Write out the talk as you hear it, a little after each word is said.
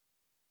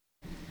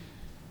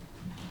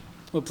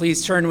Well,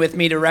 please turn with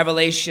me to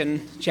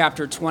Revelation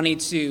chapter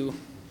 22.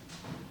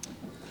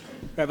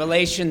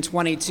 Revelation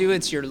 22,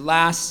 it's your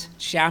last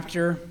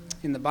chapter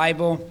in the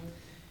Bible,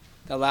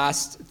 the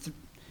last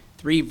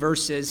three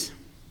verses.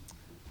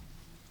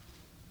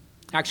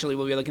 Actually,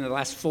 we'll be looking at the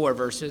last four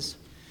verses,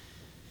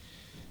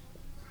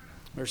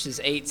 verses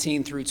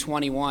 18 through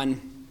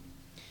 21.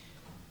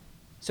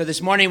 So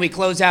this morning we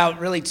close out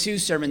really two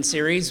sermon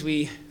series.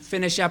 We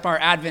finish up our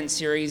Advent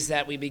series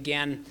that we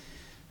began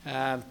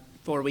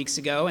 4 weeks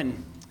ago,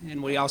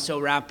 and we also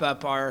wrap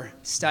up our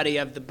study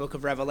of the book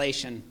of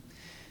Revelation.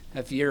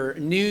 If you're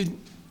new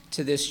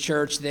to this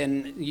church,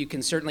 then you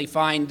can certainly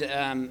find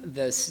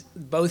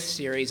both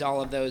series,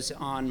 all of those,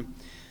 on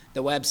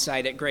the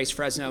website at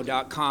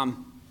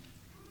gracefresno.com.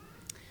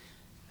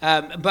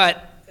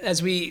 But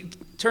as we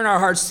turn our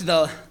hearts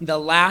to the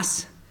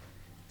last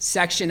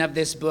section of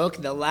this book,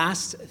 the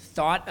last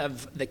thought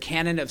of the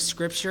canon of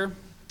Scripture,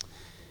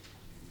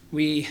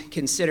 we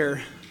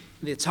consider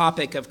the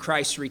topic of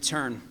Christ's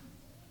return.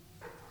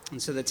 And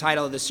so the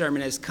title of the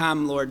sermon is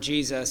Come, Lord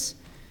Jesus.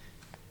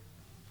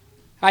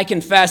 I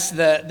confess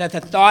that the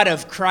thought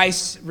of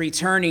Christ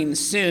returning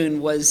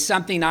soon was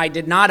something I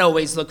did not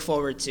always look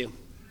forward to.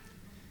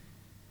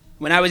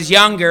 When I was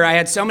younger, I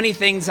had so many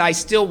things I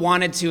still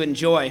wanted to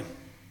enjoy.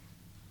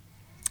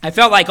 I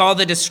felt like all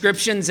the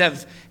descriptions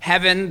of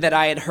heaven that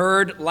I had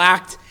heard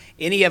lacked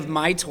any of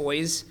my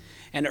toys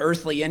and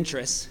earthly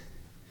interests.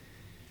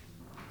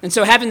 And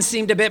so heaven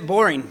seemed a bit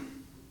boring.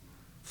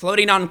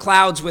 Floating on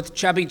clouds with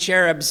chubby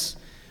cherubs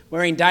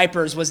wearing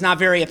diapers was not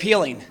very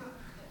appealing.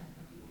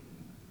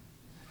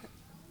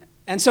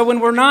 And so when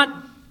we're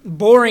not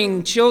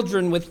boring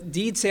children with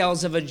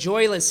details of a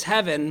joyless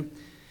heaven,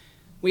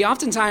 we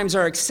oftentimes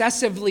are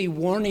excessively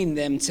warning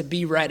them to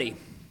be ready.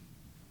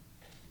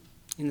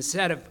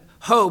 Instead of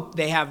hope,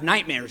 they have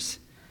nightmares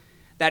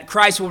that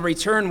Christ will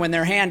return when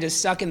their hand is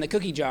stuck in the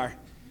cookie jar.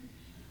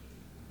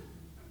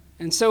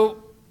 And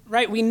so,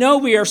 right, we know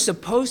we are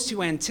supposed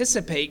to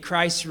anticipate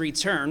Christ's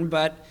return,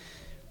 but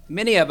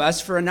many of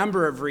us, for a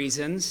number of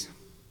reasons,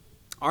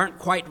 aren't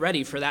quite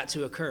ready for that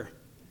to occur.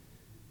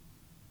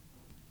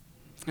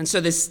 And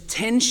so this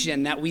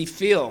tension that we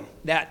feel,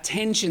 that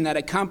tension that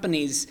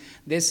accompanies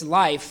this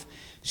life,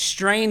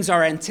 strains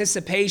our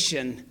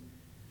anticipation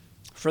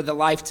for the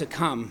life to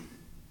come.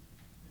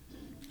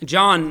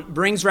 John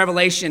brings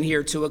Revelation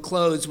here to a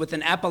close with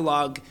an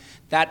epilogue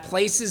that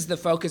places the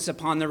focus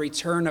upon the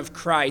return of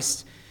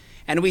Christ.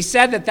 And we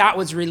said that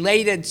was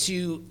related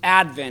to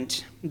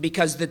Advent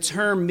because the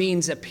term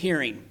means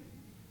appearing.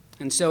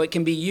 And so it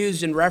can be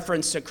used in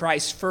reference to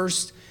Christ's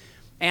first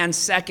and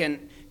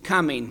second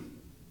coming.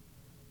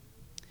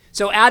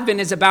 So Advent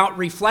is about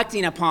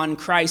reflecting upon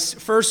Christ's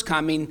first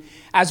coming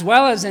as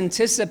well as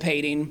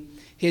anticipating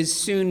his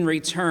soon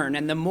return.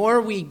 And the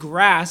more we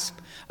grasp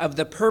of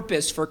the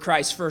purpose for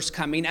Christ's first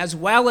coming as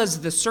well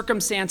as the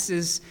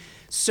circumstances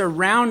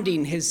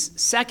surrounding his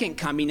second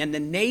coming and the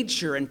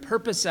nature and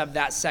purpose of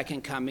that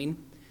second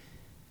coming,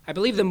 I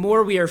believe the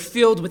more we are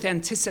filled with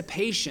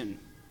anticipation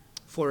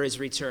for his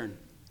return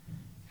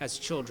as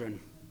children.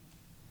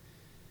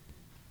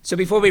 So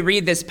before we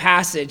read this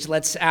passage,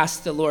 let's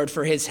ask the Lord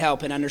for his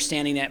help in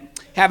understanding it.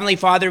 Heavenly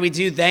Father, we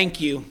do thank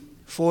you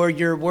for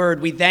your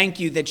word. We thank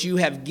you that you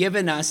have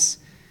given us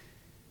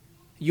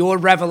your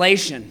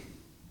revelation,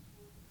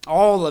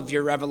 all of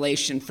your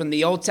revelation, from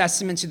the Old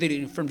Testament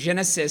from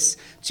Genesis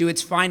to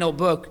its final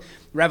book,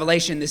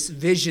 Revelation, this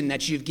vision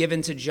that you've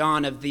given to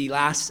John of the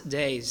last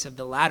days, of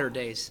the latter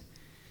days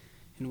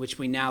in which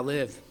we now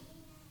live.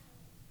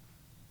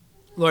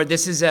 Lord,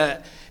 this is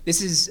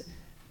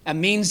a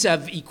means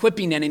of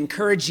equipping and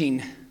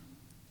encouraging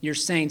your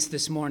saints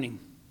this morning.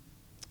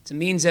 It's a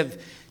means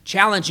of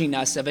challenging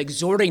us, of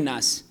exhorting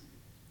us.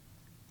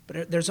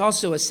 But there's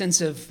also a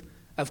sense of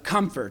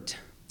comfort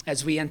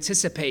as we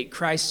anticipate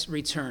Christ's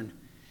return,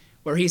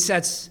 where he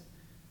sets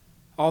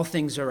all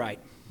things aright,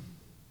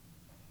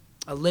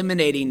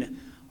 eliminating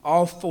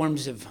all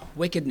forms of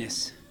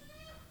wickedness,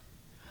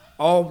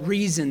 all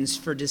reasons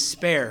for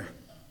despair,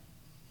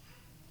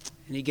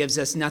 and he gives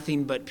us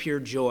nothing but pure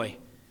joy.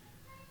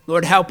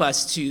 Lord, help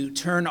us to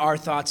turn our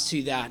thoughts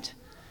to that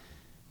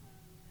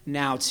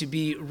now, to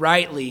be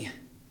rightly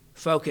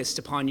focused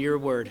upon your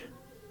word,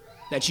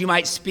 that you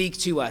might speak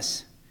to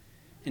us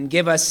and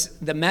give us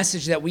the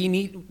message that we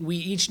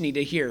each need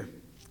to hear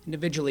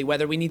individually,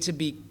 whether we need to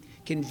be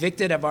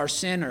convicted of our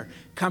sin or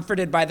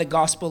comforted by the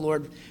gospel.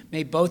 Lord,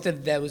 may both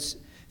of those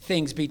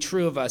things be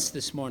true of us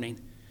this morning,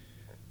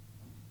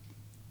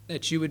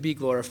 that you would be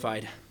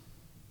glorified.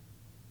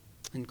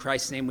 In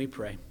Christ's name we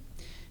pray.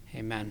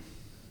 Amen.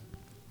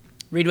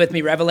 Read with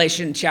me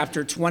Revelation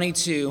chapter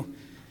 22,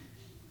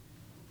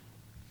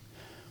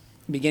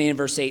 beginning in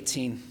verse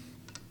 18.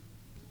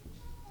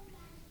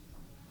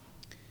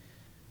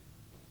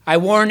 I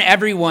warn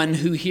everyone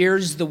who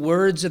hears the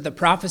words of the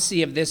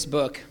prophecy of this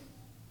book.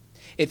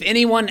 If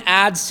anyone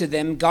adds to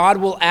them, God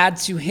will add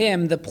to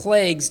him the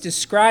plagues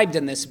described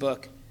in this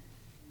book.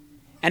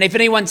 And if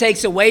anyone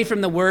takes away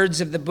from the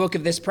words of the book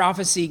of this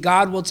prophecy,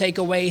 God will take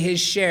away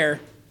his share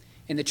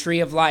in the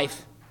tree of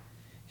life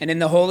and in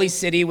the holy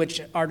city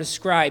which are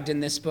described in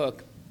this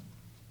book.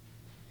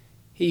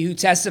 He who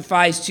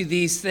testifies to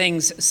these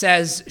things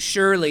says,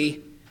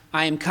 surely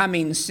I am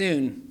coming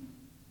soon.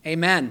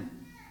 Amen.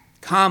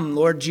 Come,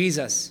 Lord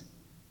Jesus.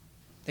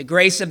 The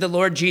grace of the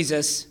Lord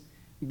Jesus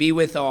be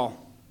with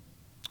all.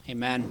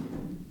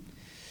 Amen.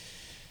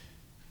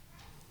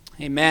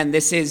 Amen.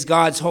 This is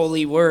God's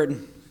holy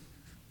word.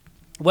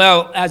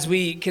 Well, as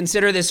we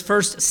consider this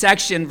first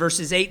section,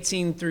 verses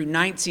 18 through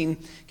 19, you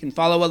can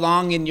follow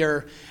along in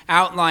your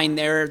outline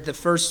there. The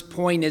first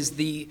point is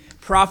the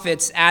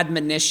prophet's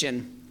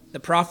admonition. The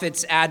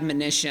prophet's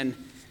admonition.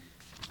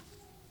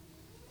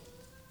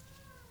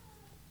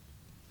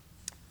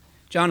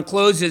 John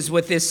closes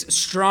with this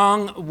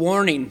strong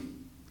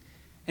warning,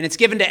 and it's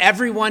given to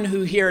everyone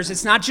who hears.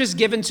 It's not just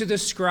given to the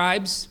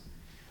scribes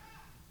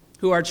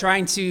who are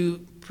trying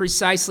to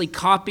precisely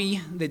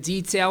copy the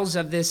details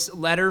of this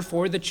letter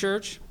for the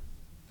church.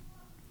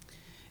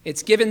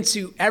 It's given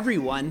to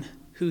everyone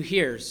who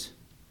hears.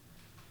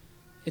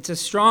 It's a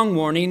strong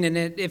warning, and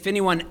if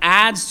anyone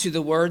adds to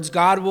the words,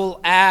 God will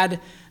add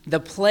the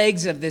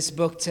plagues of this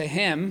book to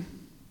him.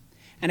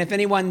 And if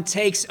anyone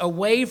takes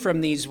away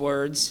from these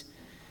words,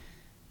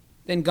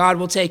 then God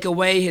will take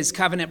away his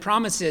covenant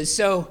promises.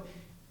 So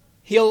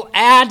he'll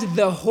add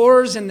the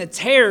horrors and the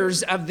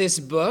terrors of this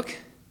book,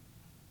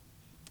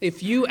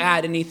 if you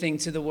add anything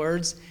to the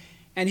words,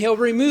 and he'll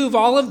remove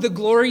all of the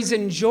glories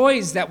and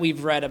joys that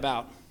we've read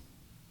about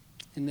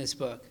in this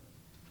book.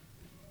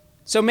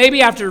 So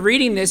maybe after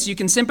reading this, you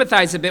can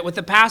sympathize a bit with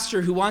the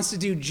pastor who wants to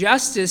do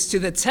justice to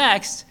the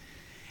text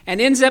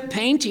and ends up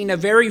painting a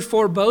very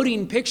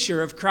foreboding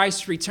picture of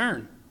Christ's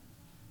return.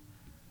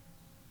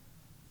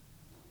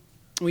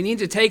 We need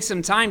to take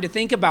some time to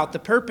think about the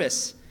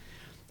purpose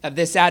of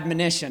this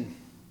admonition,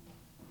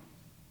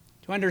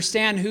 to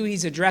understand who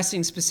he's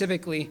addressing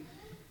specifically,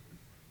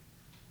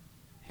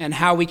 and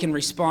how we can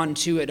respond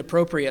to it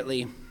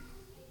appropriately.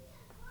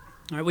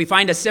 All right, we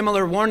find a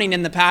similar warning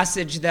in the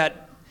passage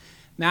that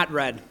Matt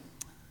read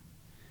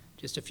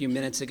just a few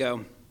minutes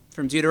ago.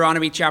 From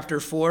Deuteronomy chapter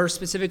 4,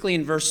 specifically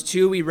in verse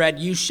 2, we read,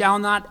 "You shall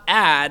not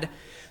add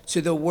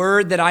to the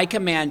word that I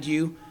command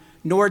you,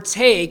 nor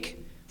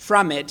take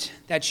from it,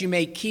 that you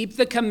may keep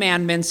the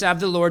commandments of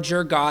the Lord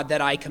your God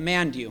that I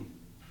command you."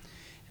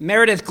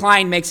 Meredith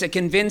Kline makes a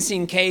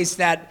convincing case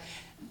that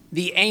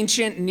the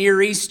ancient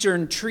Near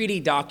Eastern treaty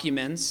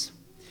documents,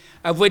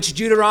 of which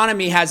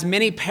Deuteronomy has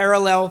many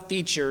parallel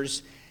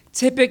features,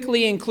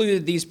 typically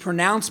included these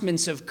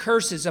pronouncements of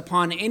curses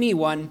upon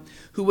anyone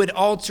who would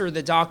alter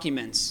the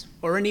documents,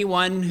 or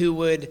anyone who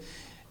would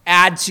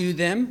add to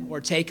them or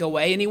take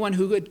away, anyone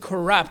who would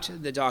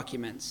corrupt the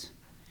documents.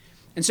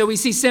 And so we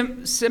see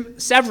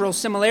several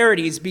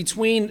similarities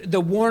between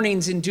the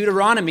warnings in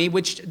Deuteronomy,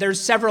 which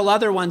there's several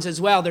other ones as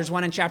well. There's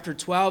one in chapter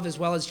 12 as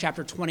well as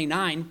chapter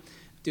 29,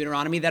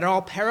 Deuteronomy, that are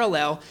all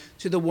parallel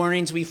to the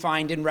warnings we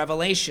find in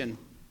Revelation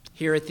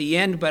here at the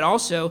end, but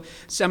also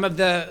some of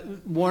the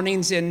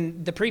warnings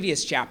in the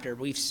previous chapter.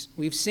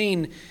 We've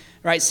seen,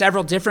 right,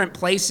 several different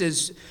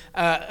places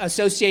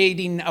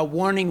associating a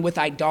warning with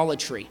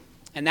idolatry.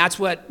 And that's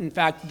what, in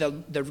fact,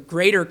 the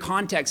greater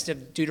context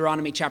of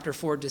Deuteronomy chapter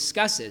 4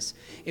 discusses.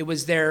 It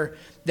was their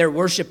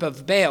worship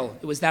of Baal.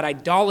 It was that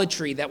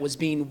idolatry that was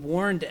being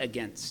warned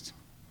against,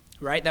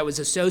 right? That was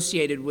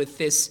associated with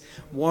this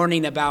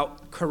warning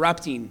about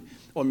corrupting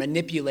or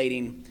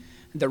manipulating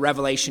the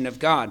revelation of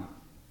God.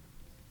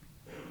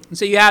 And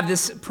so you have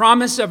this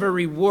promise of a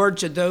reward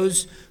to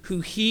those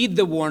who heed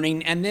the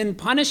warning, and then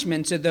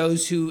punishment to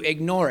those who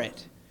ignore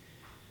it.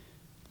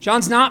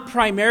 John's not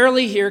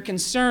primarily here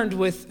concerned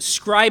with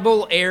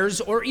scribal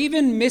errors or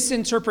even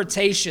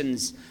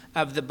misinterpretations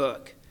of the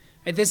book.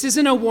 This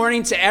isn't a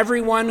warning to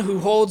everyone who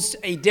holds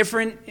a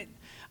different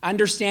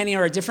understanding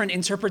or a different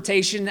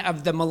interpretation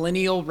of the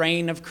millennial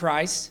reign of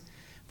Christ,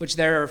 which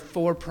there are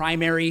 4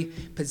 primary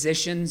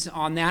positions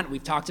on that.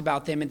 We've talked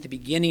about them at the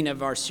beginning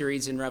of our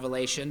series in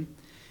Revelation.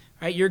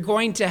 Right? You're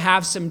going to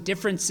have some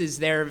differences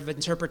there of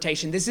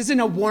interpretation. This isn't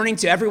a warning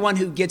to everyone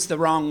who gets the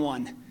wrong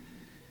one.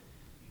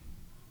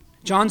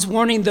 John's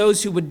warning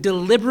those who would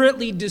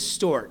deliberately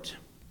distort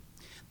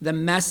the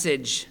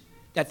message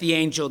that the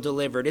angel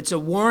delivered. It's a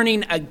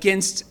warning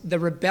against the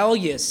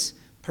rebellious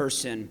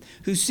person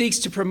who seeks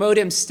to promote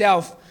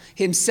himself,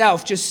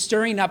 just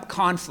stirring up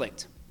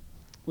conflict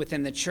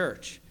within the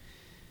church.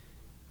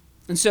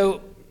 And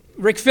so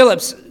Rick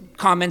Phillips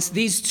comments,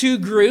 these two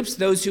groups,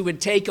 those who would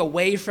take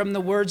away from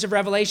the words of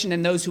Revelation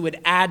and those who would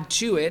add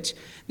to it,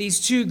 these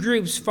two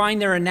groups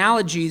find their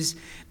analogies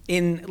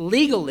in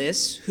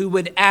legalists who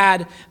would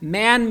add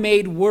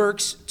man-made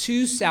works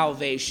to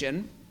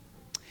salvation.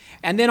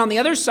 And then on the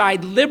other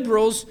side,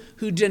 liberals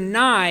who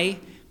deny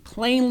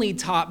plainly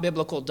taught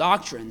biblical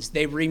doctrines.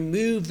 They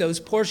remove those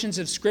portions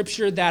of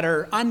Scripture that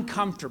are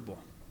uncomfortable.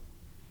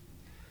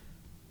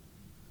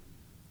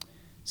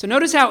 So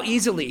notice how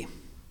easily,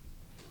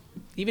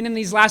 even in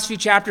these last few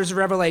chapters of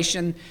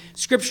Revelation,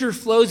 Scripture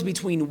flows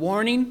between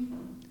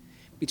warning,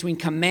 between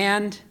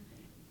command,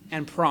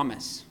 and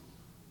promise.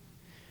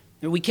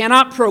 And we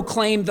cannot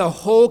proclaim the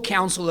whole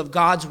counsel of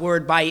God's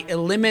word by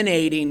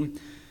eliminating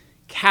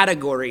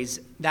categories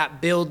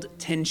that build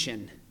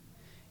tension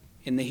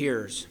in the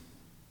hearers.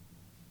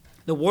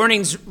 The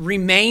warnings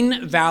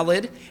remain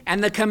valid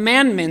and the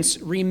commandments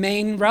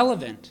remain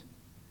relevant.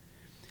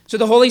 So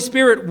the Holy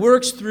Spirit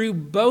works through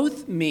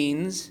both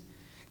means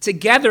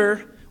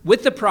together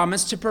with the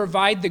promise to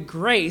provide the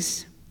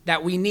grace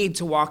that we need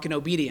to walk in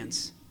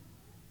obedience.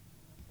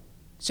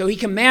 So he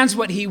commands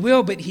what he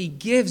will, but he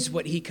gives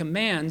what he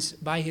commands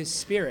by his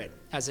Spirit,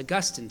 as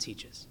Augustine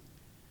teaches.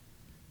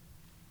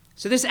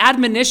 So this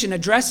admonition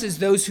addresses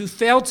those who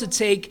fail to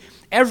take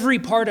every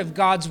part of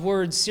God's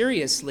word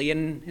seriously,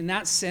 and in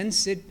that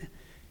sense, it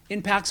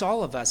impacts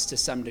all of us to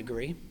some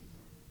degree.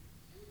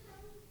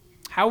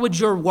 How would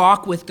your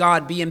walk with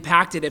God be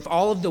impacted if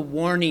all of the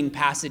warning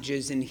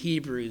passages in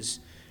Hebrews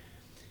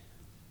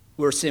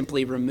were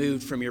simply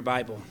removed from your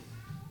Bible?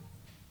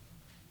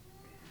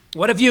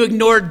 What if you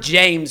ignored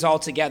James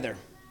altogether?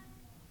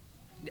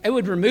 It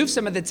would remove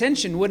some of the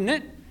tension, wouldn't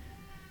it?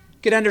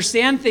 Could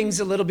understand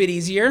things a little bit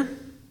easier.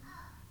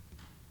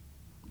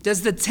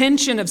 Does the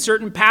tension of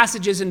certain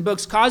passages in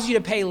books cause you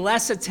to pay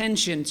less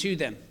attention to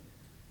them?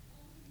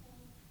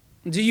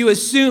 Do you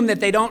assume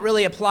that they don't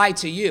really apply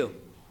to you?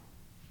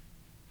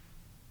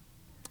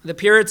 The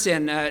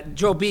Puritan,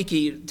 Joel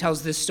Beakey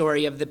tells this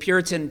story of the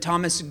Puritan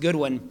Thomas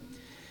Goodwin,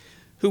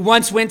 who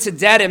once went to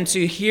Dedham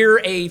to hear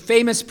a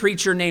famous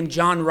preacher named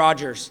John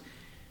Rogers.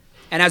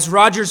 And as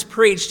Rogers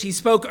preached, he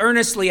spoke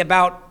earnestly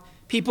about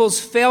people's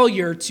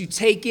failure to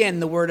take in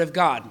the Word of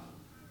God,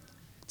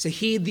 to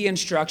heed the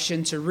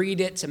instruction, to read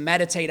it, to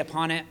meditate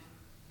upon it.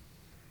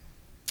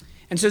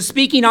 And so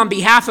speaking on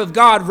behalf of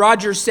God,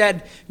 Rogers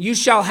said, "You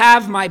shall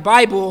have my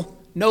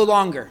Bible no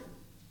longer."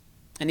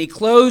 And he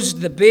closed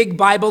the big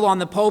Bible on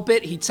the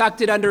pulpit, he tucked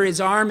it under his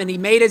arm, and he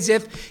made as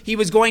if he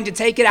was going to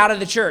take it out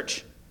of the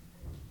church.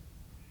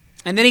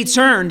 And then he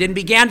turned and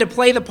began to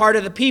play the part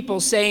of the people,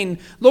 saying,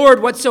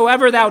 "Lord,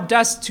 whatsoever thou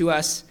dost to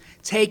us,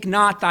 take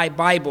not thy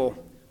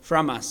Bible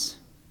from us."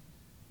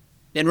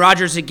 Then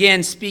Rogers,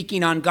 again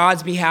speaking on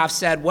God's behalf,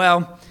 said,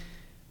 "Well,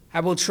 I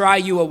will try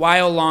you a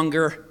while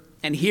longer,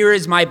 and here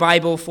is my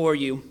Bible for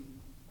you.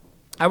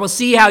 I will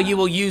see how you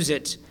will use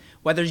it,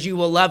 whether you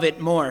will love it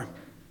more."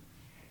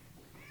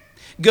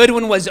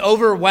 Goodwin was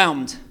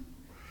overwhelmed.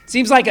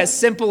 Seems like a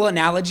simple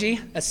analogy,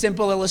 a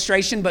simple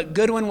illustration, but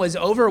Goodwin was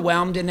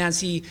overwhelmed, and as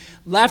he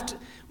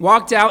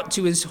walked out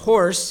to his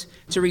horse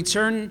to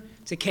return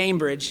to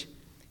Cambridge,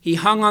 he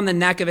hung on the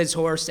neck of his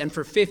horse, and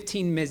for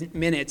 15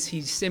 minutes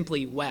he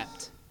simply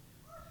wept.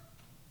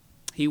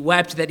 He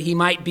wept that he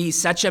might be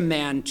such a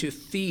man to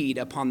feed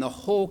upon the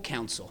whole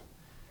counsel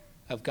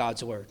of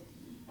God's word.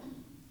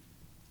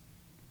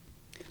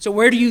 So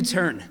where do you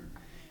turn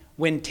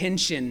when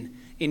tension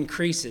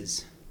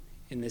increases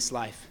in this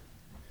life?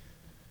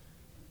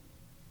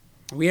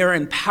 We are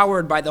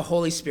empowered by the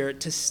Holy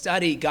Spirit to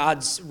study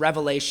God's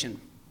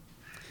revelation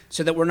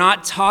so that we're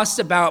not tossed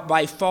about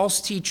by false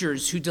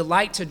teachers who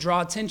delight to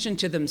draw attention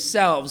to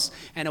themselves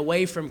and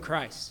away from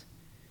Christ.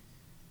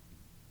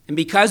 And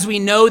because we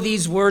know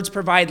these words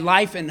provide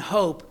life and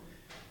hope,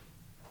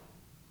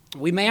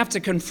 we may have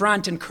to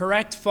confront and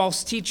correct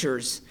false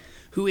teachers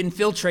who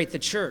infiltrate the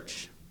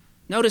church.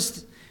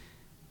 Notice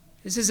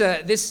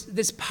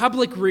this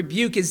public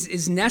rebuke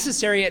is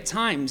necessary at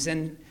times,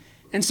 and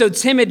so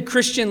timid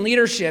Christian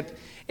leadership,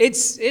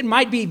 it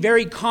might be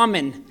very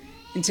common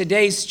in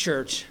today's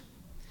church,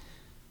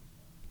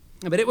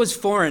 but it was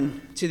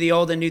foreign to the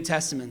Old and New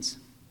Testaments.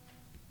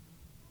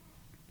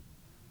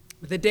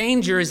 But the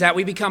danger is that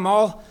we become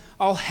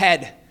all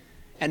head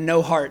and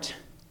no heart,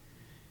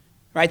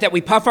 right? That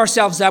we puff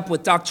ourselves up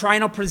with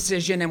doctrinal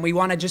precision and we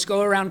want to just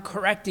go around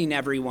correcting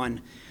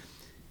everyone.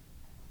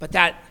 But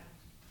that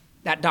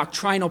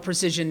doctrinal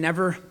precision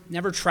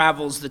never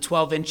travels the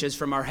 12 inches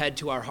from our head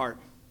to our heart.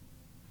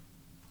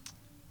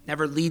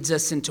 Never leads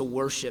us into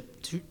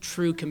worship,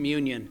 true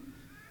communion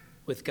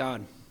with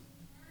God.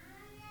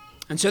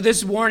 And so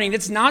this warning,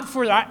 it's not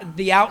for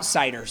the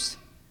outsiders.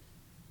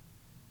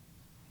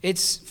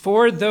 It's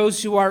for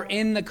those who are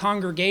in the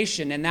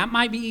congregation, and that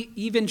might be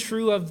even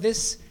true of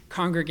this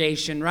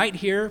congregation right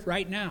here,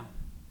 right now.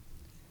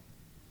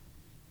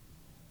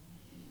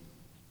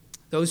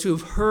 Those who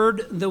have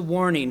heard the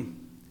warning,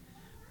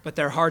 but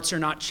their hearts are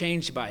not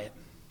changed by it.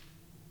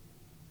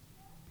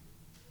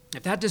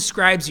 If that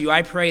describes you,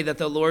 I pray that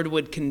the Lord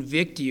would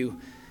convict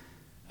you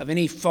of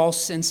any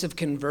false sense of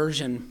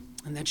conversion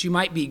and that you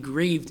might be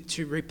grieved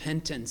to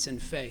repentance and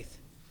faith.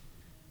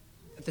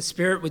 That the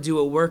Spirit would do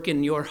a work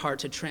in your heart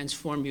to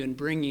transform you and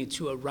bring you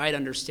to a right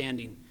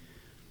understanding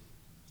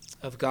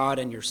of God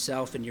and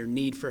yourself and your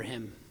need for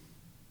Him.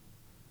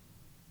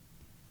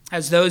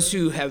 As those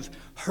who have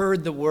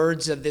heard the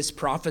words of this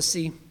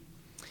prophecy,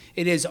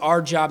 it is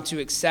our job to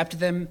accept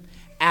them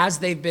as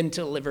they've been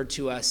delivered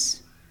to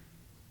us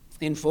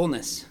in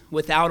fullness,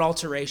 without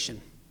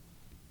alteration.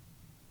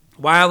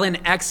 While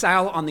in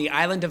exile on the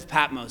island of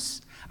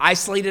Patmos,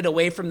 isolated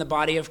away from the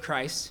body of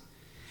Christ,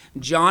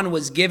 John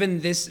was given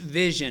this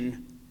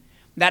vision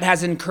that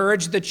has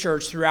encouraged the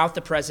church throughout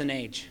the present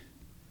age.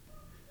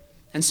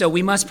 And so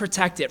we must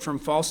protect it from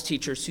false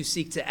teachers who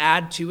seek to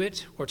add to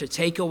it or to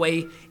take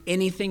away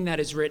anything that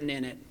is written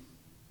in it.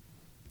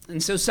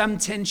 And so some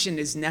tension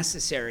is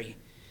necessary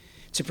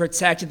to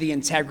protect the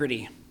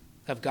integrity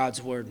of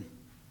God's word.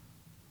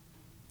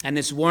 And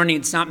this warning,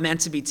 it's not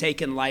meant to be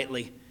taken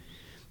lightly.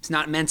 It's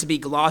not meant to be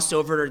glossed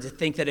over or to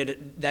think that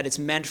it's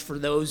meant for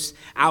those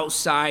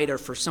outside or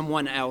for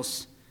someone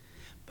else.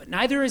 But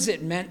neither is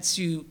it meant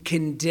to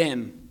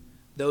condemn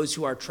those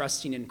who are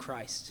trusting in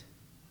Christ.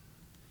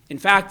 In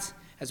fact,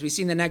 as we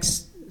see in the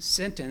next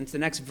sentence, the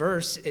next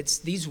verse,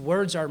 these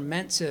words are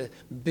meant to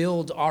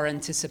build our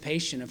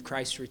anticipation of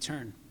Christ's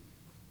return.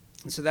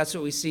 And so that's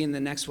what we see in the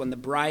next one, the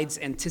bride's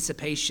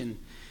anticipation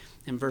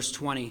in verse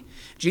 20.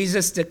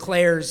 Jesus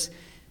declares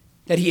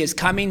that he is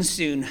coming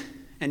soon,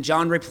 and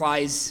John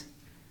replies,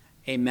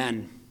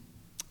 Amen.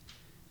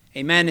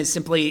 Amen is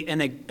simply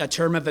a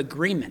term of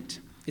agreement.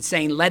 It's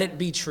saying, let it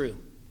be true.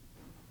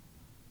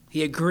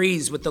 He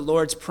agrees with the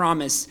Lord's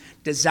promise,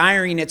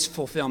 desiring its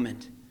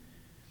fulfillment.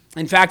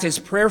 In fact, his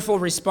prayerful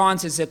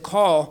response is a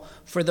call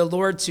for the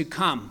Lord to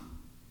come.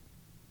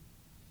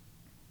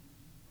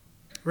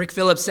 Rick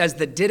Phillips says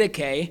the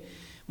Didache,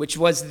 which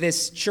was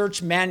this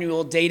church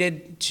manual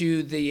dated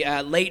to the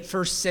late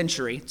first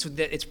century. So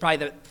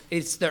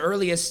it's the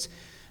earliest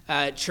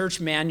church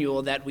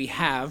manual that we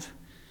have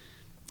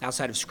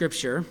outside of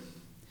Scripture.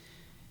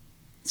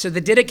 So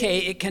the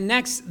Didache, it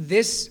connects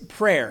this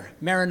prayer,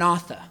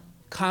 Maranatha,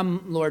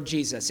 come Lord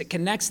Jesus. It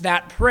connects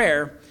that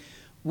prayer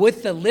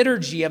with the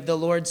liturgy of the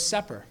Lord's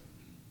Supper.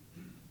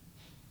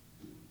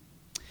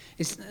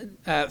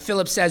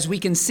 Phillips says, we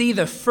can see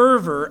the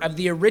fervor of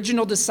the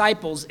original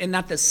disciples in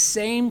that the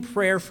same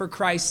prayer for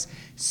Christ's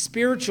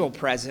spiritual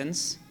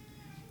presence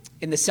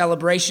in the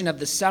celebration of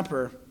the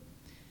supper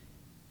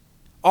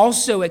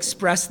also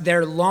expressed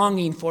their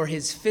longing for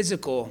his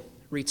physical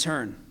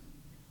return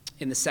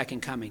in the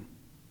second coming.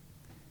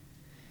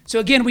 So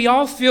again, we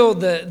all feel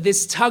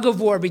this tug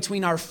of war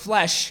between our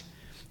flesh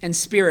and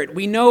spirit.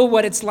 We know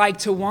what it's like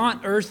to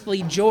want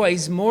earthly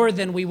joys more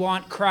than we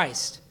want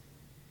Christ.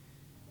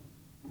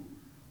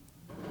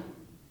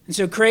 And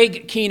so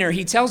Craig Keener,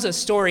 he tells a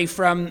story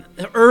from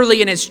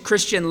early in his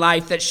Christian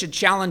life that should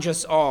challenge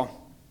us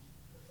all.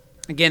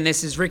 Again,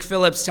 this is Rick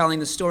Phillips telling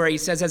the story. He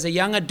says, as a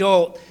young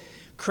adult,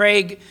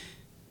 Craig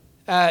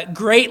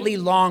greatly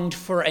longed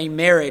for a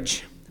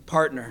marriage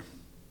partner.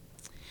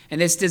 And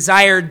this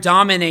desire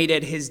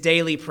dominated his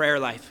daily prayer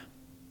life.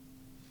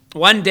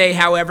 One day,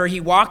 however,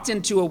 he walked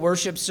into a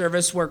worship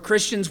service where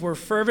Christians were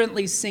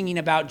fervently singing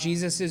about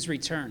Jesus'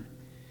 return.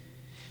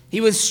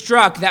 He was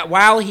struck that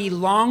while he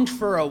longed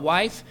for a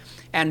wife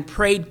and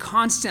prayed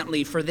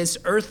constantly for this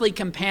earthly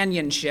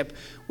companionship,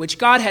 which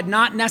God had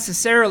not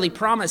necessarily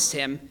promised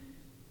him,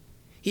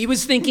 he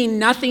was thinking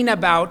nothing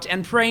about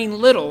and praying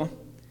little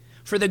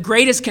for the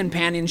greatest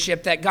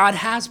companionship that God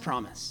has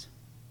promised.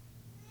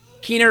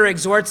 Keener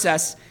exhorts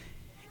us,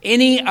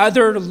 any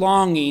other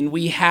longing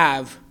we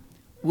have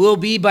will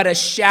be but a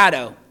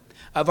shadow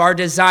of our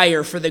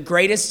desire for the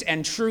greatest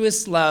and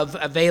truest love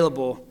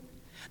available,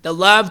 the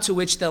love to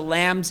which the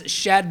Lamb's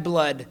shed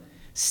blood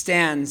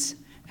stands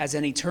as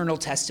an eternal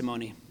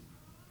testimony.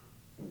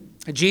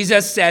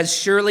 Jesus says,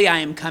 surely I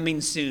am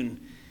coming soon.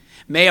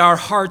 May our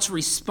hearts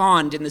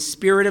respond in the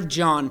spirit of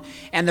John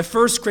and the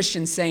first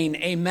Christian saying,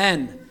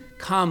 Amen,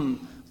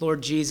 come,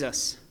 Lord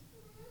Jesus.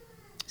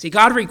 See,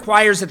 God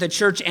requires that the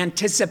church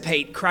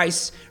anticipate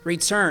Christ's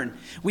return.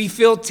 We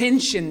feel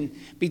tension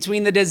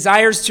between the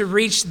desires to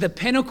reach the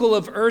pinnacle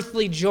of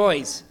earthly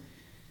joys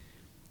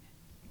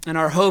and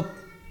our hope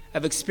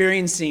of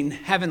experiencing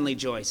heavenly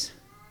joys.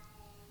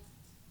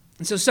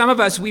 And so some of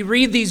us, we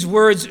read these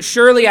words,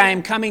 surely I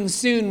am coming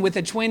soon, with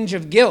a twinge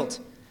of guilt.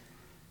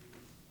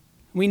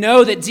 We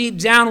know that deep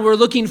down we're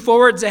looking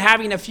forward to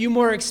having a few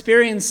more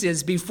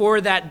experiences before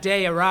that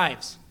day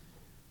arrives.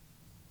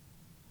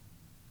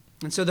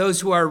 And so those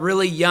who are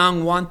really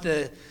young want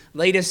the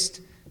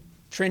latest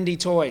trendy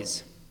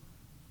toys.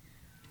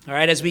 All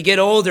right, as we get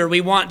older,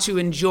 we want to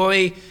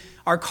enjoy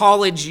our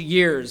college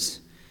years,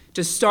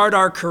 to start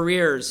our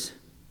careers,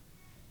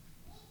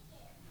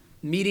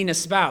 meeting a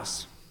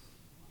spouse.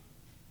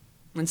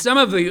 And some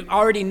of you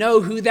already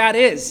know who that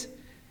is.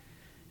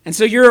 And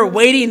so you're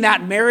awaiting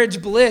that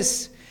marriage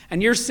bliss,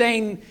 and you're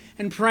saying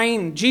and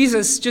praying,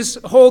 Jesus, just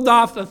hold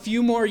off a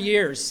few more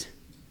years.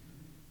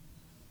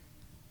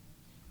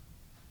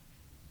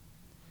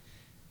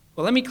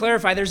 Well, let me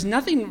clarify. There's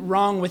nothing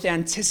wrong with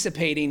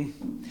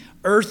anticipating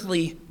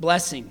earthly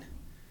blessing.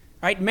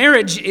 Right?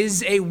 Marriage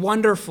is a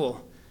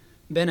wonderful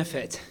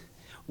benefit.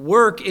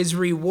 Work is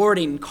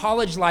rewarding.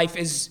 College life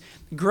is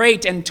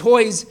great, and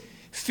toys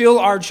fill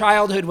our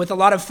childhood with a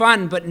lot of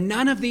fun, but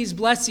none of these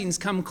blessings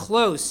come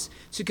close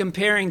to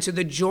comparing to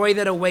the joy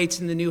that awaits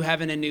in the new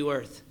heaven and new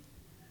earth.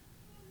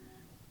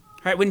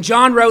 Right, when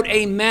John wrote,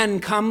 Amen,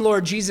 come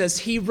Lord Jesus,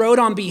 he wrote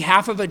on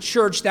behalf of a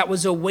church that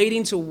was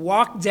awaiting to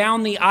walk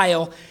down the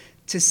aisle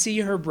to see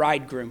her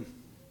bridegroom.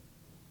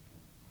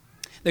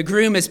 The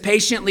groom is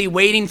patiently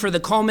waiting for the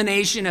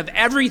culmination of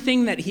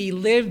everything that he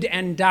lived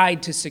and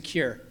died to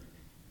secure.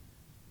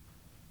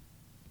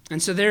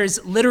 And so there is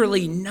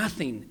literally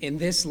nothing in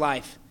this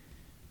life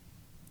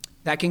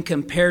that can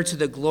compare to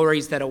the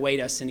glories that await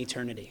us in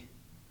eternity.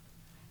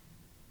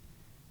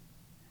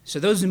 So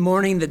those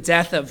mourning the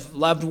death of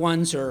loved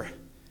ones, or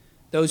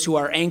those who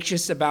are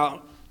anxious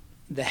about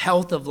the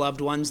health of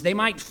loved ones, they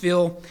might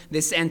feel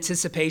this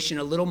anticipation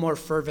a little more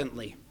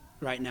fervently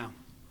right now.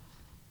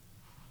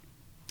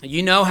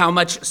 You know how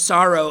much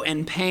sorrow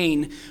and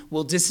pain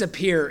will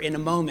disappear in a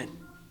moment.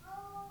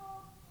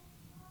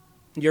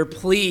 Your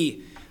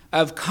plea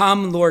of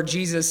 "Come, Lord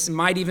Jesus"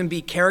 might even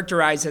be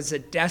characterized as a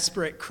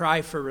desperate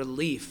cry for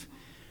relief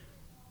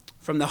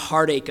from the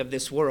heartache of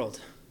this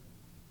world.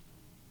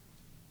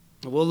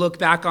 We'll look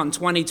back on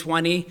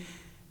 2020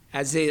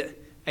 as a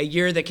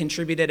year that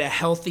contributed a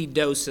healthy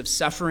dose of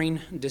suffering,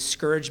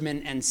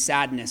 discouragement, and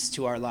sadness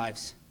to our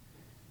lives.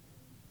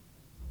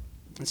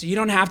 And so you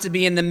don't have to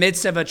be in the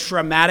midst of a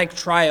traumatic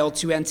trial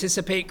to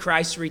anticipate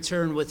Christ's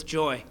return with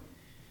joy.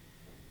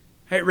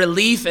 Right?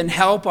 Relief and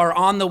help are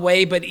on the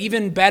way, but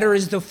even better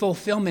is the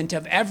fulfillment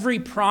of every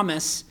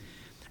promise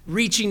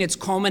reaching its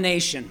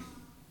culmination.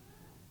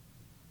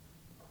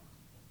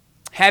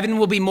 Heaven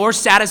will be more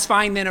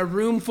satisfying than a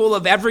room full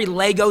of every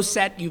Lego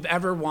set you've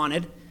ever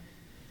wanted.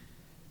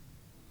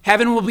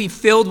 Heaven will be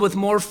filled with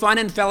more fun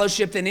and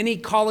fellowship than any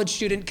college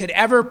student could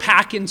ever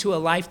pack into a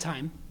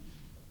lifetime.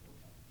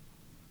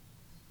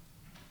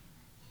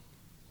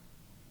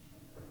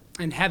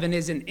 And heaven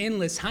is an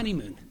endless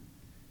honeymoon.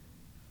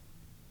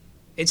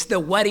 It's the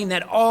wedding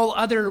that all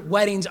other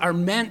weddings are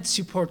meant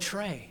to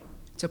portray,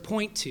 to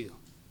point to.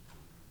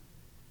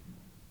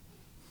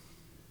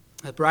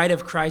 The bride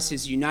of Christ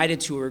is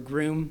united to her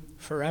groom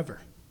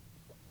forever.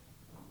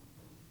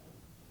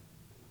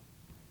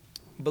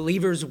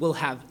 Believers will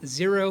have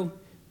zero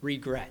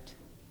regret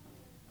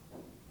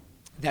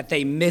that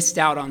they missed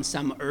out on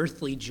some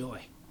earthly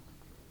joy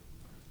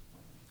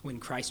when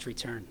Christ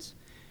returns.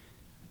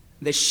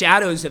 The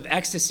shadows of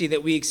ecstasy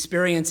that we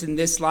experience in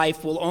this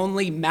life will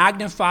only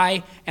magnify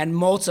and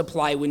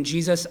multiply when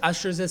Jesus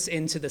ushers us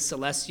into the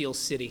celestial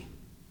city.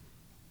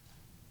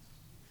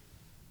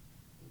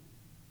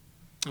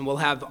 And we'll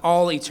have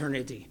all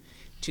eternity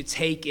to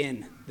take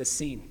in the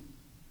scene.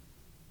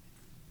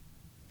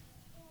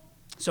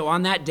 So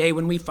on that day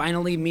when we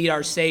finally meet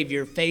our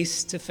Savior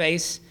face to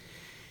face,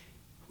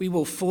 we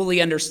will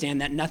fully understand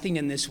that nothing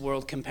in this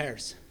world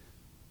compares.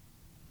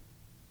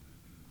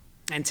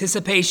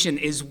 Anticipation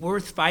is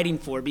worth fighting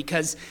for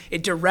because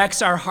it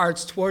directs our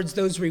hearts towards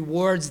those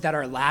rewards that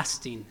are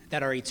lasting,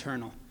 that are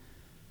eternal.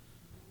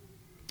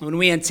 When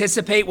we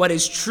anticipate what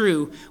is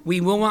true, we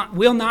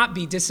will not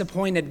be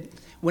disappointed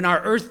when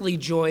our earthly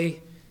joy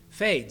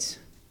fades,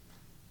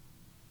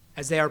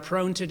 as they are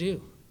prone to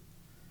do.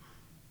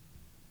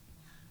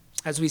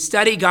 As we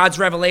study God's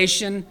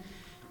revelation,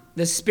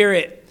 the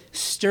Spirit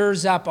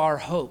stirs up our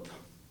hope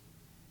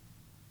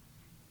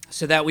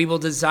so that we will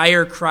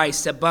desire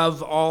Christ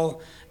above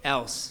all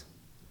else.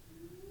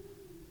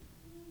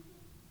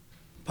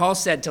 Paul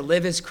said to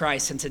live is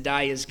Christ and to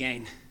die is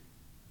gain.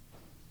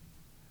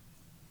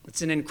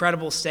 It's an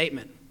incredible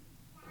statement.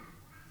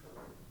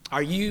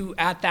 Are you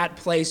at that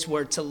place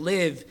where to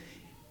live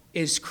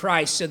is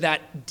Christ so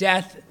that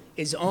death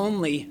is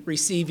only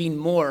receiving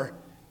more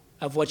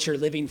of what you're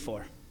living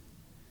for?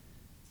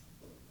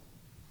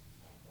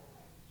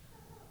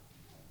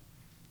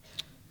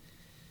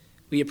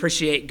 We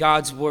appreciate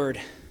God's word,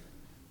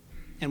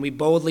 and we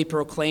boldly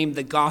proclaim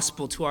the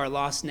gospel to our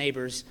lost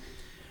neighbors,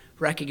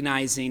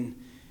 recognizing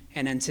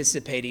and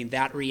anticipating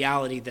that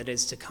reality that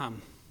is to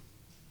come,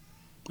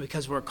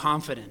 because we're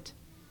confident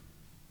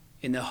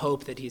in the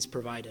hope that he's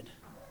provided.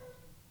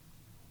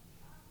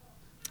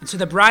 And so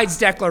the bride's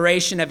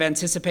declaration of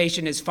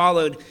anticipation is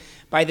followed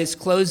by this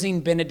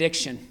closing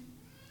benediction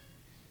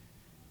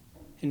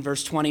in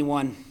verse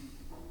 21.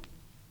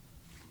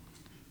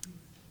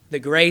 The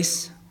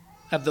grace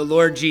of the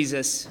Lord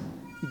Jesus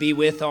be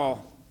with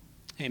all.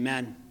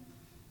 Amen.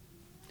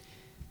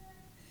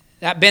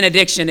 That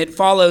benediction, it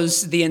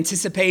follows the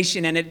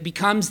anticipation and it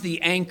becomes the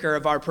anchor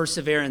of our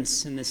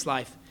perseverance in this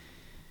life.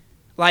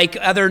 Like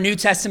other New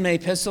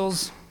Testament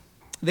epistles,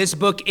 this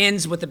book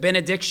ends with a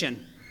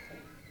benediction.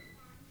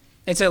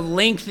 It's a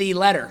lengthy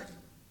letter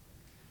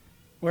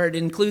where it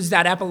includes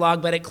that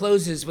epilogue, but it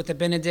closes with a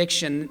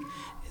benediction.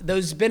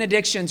 Those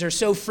benedictions are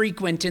so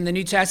frequent in the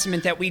New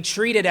Testament that we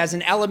treat it as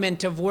an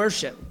element of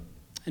worship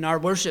in our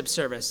worship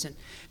service. And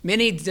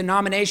many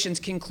denominations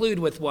conclude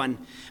with one,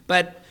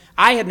 but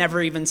I had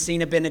never even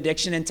seen a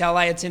benediction until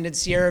I attended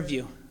Sierra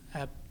View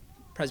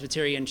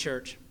Presbyterian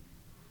Church,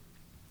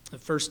 the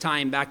first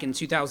time back in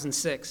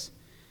 2006.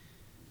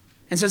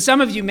 And so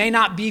some of you may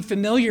not be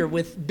familiar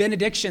with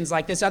benedictions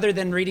like this other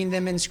than reading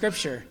them in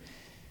Scripture.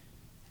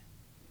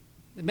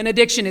 The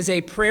benediction is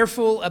a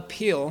prayerful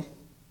appeal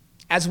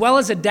as well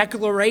as a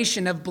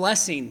declaration of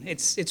blessing.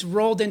 It's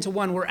rolled into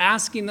one. We're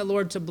asking the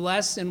Lord to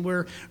bless, and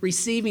we're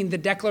receiving the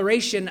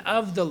declaration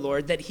of the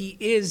Lord that he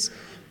is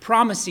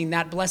promising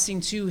that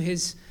blessing to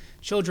his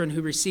children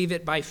who receive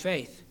it by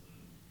faith.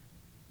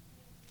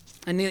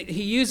 And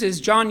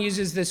John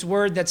uses this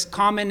word that's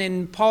common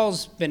in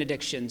Paul's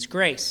benedictions,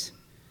 grace.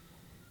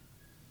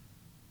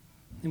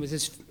 It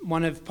was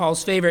one of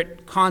Paul's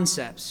favorite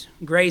concepts.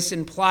 Grace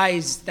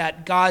implies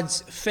that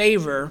God's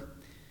favor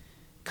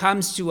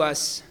comes to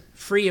us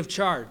free of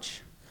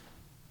charge.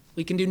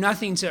 We can do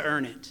nothing to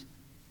earn it.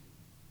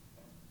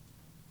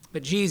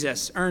 But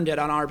Jesus earned it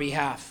on our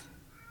behalf,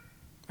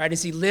 right?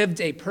 As he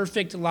lived a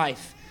perfect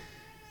life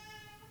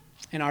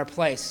in our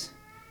place.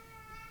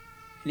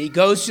 And he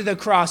goes to the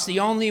cross, the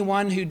only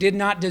one who did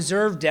not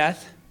deserve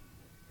death,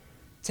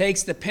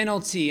 takes the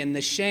penalty and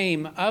the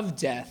shame of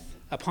death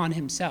upon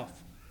himself.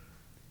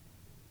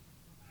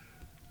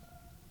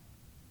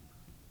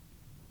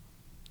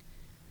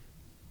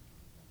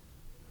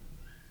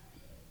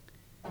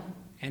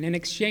 And in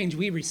exchange,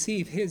 we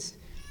receive his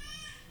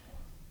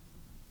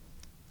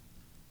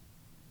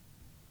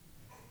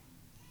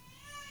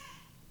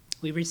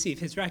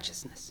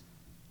righteousness.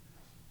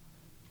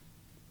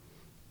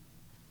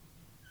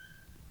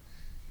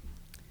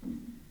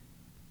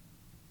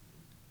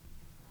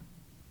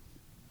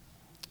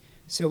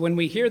 So when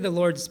we hear the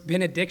Lord's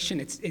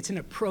benediction, it's an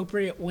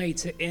appropriate way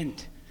to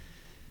end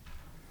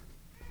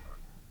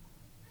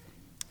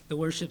the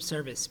worship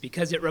service,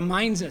 because it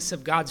reminds us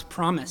of God's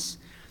promise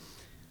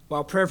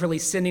while prayerfully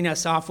sending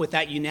us off with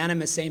that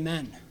unanimous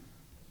amen.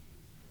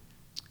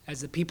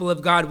 As the people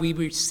of God, we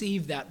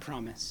receive that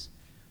promise.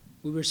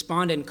 We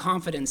respond in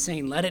confidence,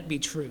 saying, let it be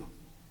true.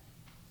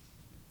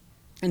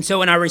 And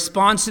so in our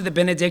response to the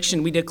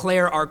benediction, we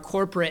declare our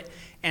corporate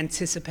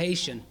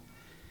anticipation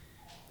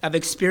of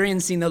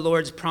experiencing the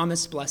Lord's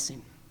promised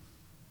blessing.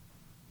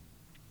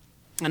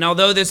 And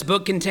although this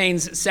book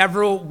contains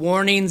several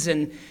warnings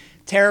and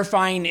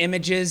terrifying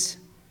images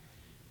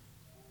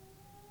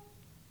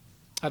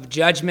of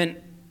judgment,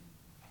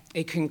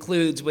 it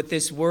concludes with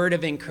this word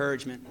of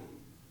encouragement.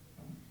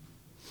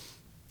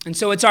 And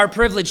so it's our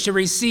privilege to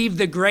receive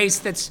the grace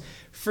that's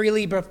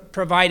freely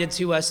provided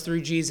to us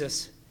through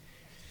Jesus.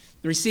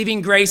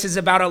 Receiving grace is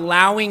about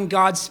allowing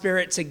God's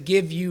Spirit to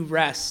give you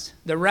rest,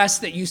 the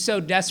rest that you so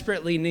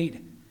desperately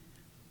need.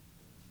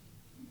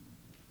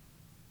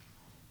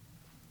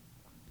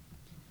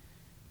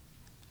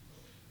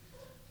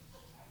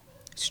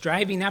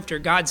 Striving after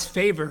God's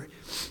favor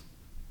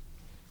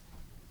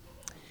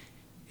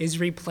is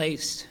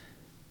replaced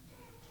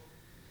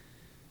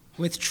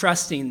with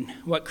trusting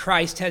what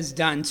Christ has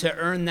done to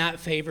earn that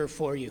favor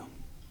for you.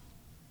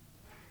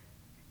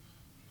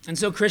 And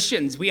so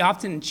Christians, we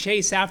often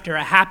chase after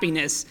a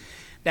happiness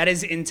that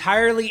is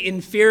entirely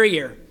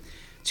inferior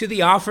to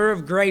the offer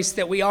of grace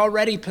that we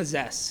already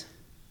possess.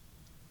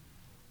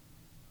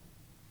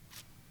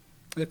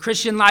 The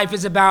Christian life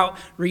is about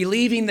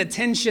relieving the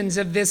tensions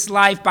of this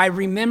life by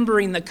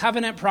remembering the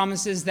covenant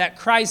promises that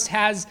Christ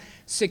has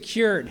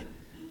secured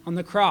on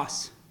the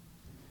cross.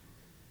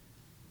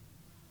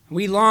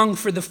 We long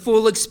for the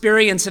full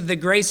experience of the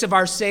grace of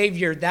our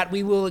Savior that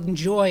we will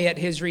enjoy at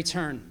his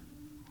return.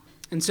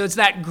 And so it's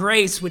that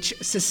grace which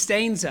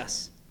sustains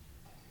us.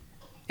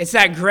 It's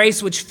that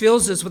grace which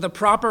fills us with a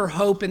proper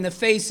hope in the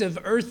face of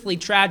earthly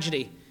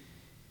tragedy.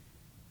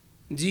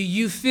 Do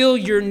you feel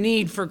your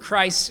need for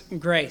Christ's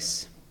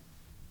grace?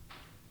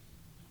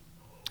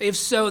 If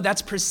so,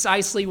 that's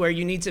precisely where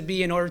you need to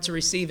be in order to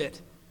receive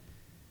it.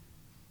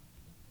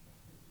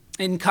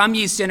 In Come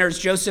Ye Sinners,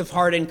 Joseph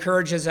Hart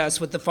encourages us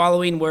with the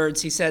following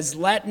words. He says,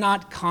 let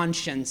not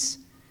conscience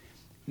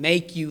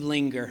make you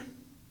linger,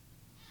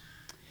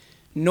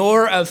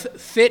 nor of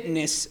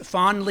fitness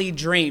fondly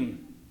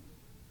dream.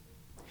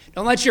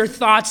 Don't let your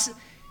thoughts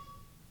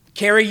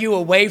carry you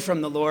away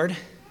from the Lord.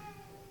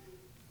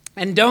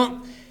 And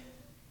don't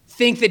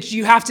think that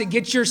you have to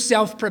get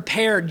yourself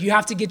prepared. You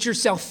have to get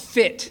yourself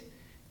fit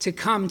to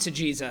come to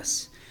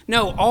Jesus.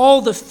 No,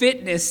 all the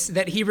fitness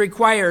that he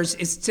requires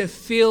is to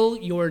fill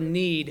your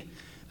need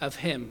of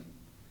him.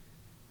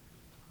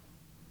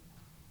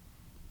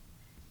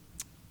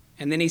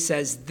 And then he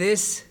says,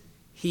 this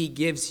he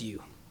gives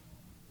you.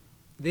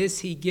 This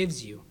he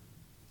gives you.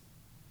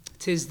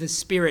 'Tis the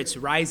Spirit's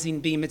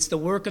rising beam. It's the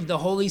work of the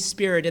Holy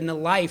Spirit in the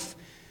life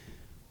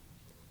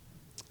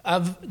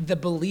of the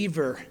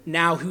believer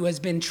now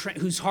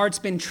whose heart's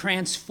been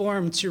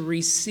transformed to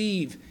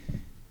receive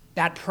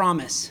that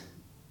promise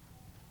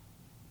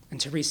and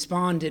to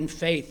respond in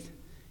faith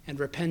and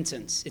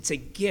repentance. It's a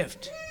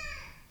gift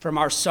from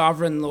our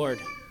sovereign Lord.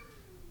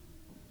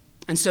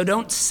 And so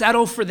don't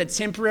settle for the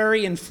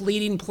temporary and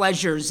fleeting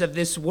pleasures of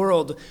this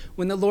world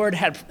when the Lord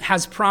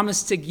has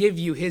promised to give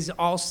you his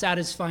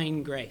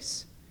all-satisfying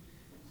grace.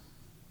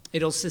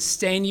 It'll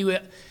sustain you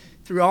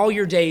through all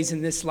your days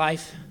in this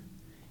life,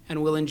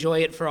 and we'll enjoy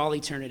it for all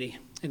eternity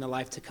in the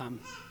life to come.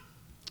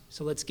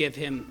 So let's give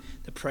him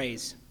the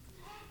praise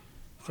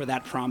for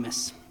that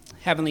promise.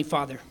 Heavenly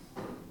Father,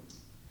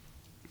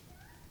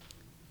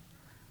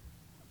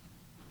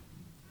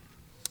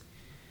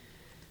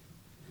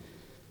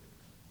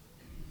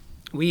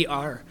 we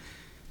are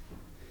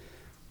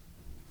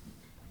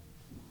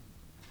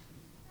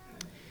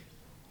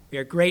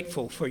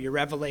grateful for your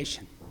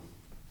revelation.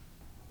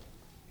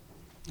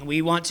 And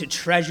we want to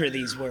treasure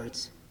these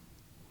words.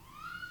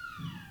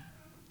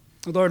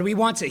 Lord, we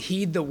want to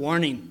heed the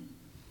warning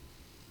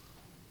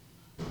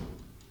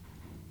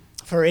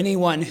for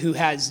anyone who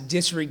has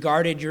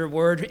disregarded your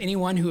word,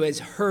 anyone who has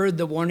heard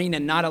the warning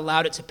and not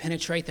allowed it to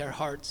penetrate their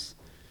hearts,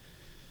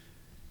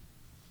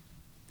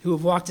 who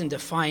have walked in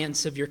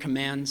defiance of your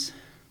commands,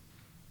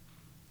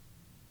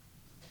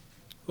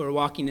 who are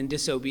walking in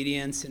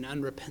disobedience and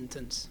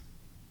unrepentance,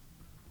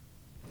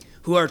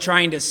 who are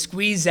trying to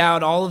squeeze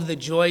out all of the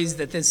joys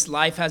that this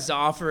life has to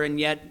offer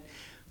and yet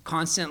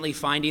constantly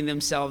finding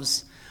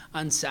themselves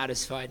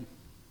unsatisfied.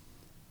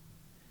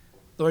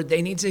 Lord,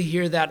 they need to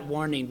hear that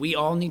warning. We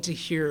all need to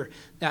hear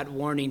that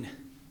warning.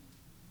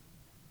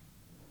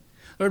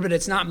 Lord, but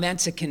it's not meant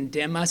to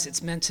condemn us.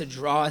 It's meant to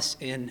draw us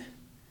in,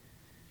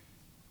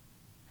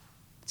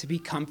 to be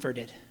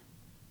comforted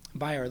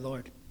by our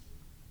Lord.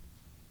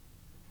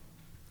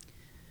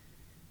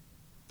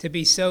 To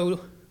be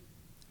so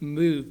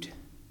moved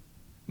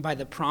by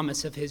the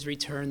promise of his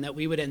return that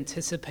we would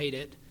anticipate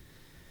it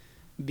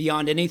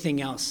beyond anything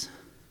else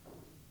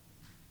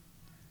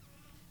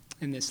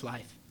in this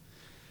life.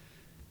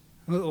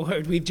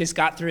 Lord, we've just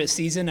got through a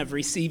season of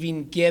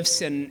receiving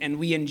gifts, and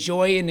we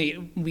enjoy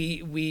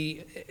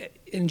we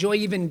enjoy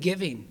even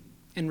giving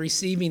and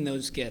receiving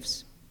those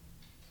gifts.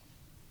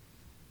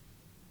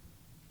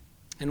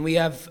 And we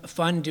have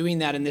fun doing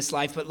that in this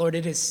life, but Lord,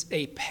 it is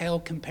a pale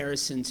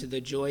comparison to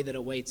the joy that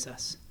awaits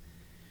us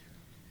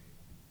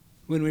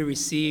when we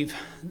receive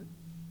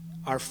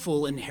our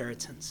full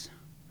inheritance.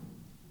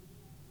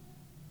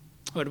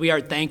 Lord, we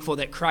are thankful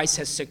that Christ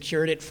has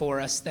secured it for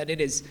us, that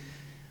it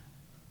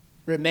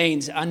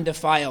remains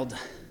undefiled,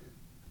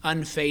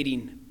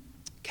 unfading,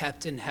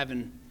 kept in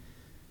heaven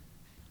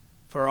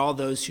for all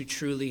those who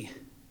truly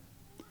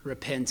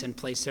repent and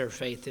place their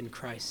faith in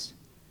Christ.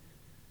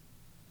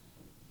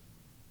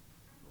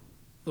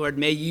 Lord,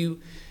 may you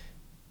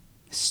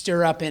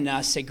stir up in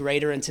us a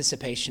greater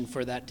anticipation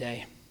for that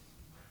day.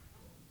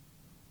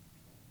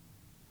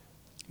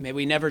 May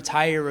we never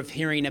tire of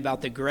hearing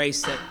about the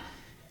grace that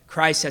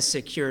Christ has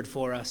secured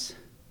for us.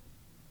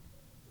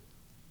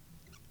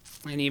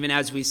 And even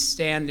as we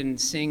stand and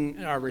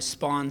sing our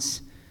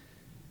response,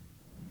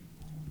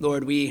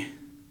 Lord, we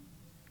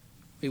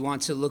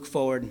want to look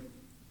forward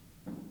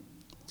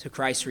to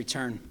Christ's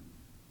return.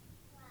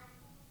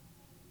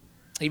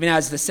 Even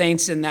as the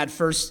saints during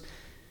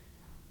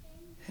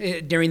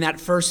that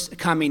first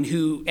coming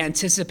who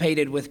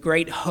anticipated with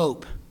great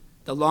hope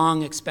the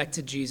long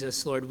expected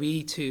Jesus, Lord,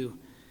 we too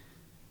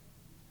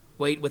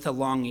wait with a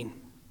longing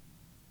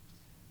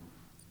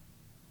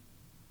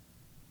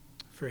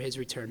for his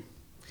return.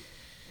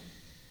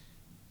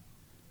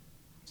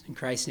 In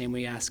Christ's name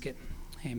we ask it.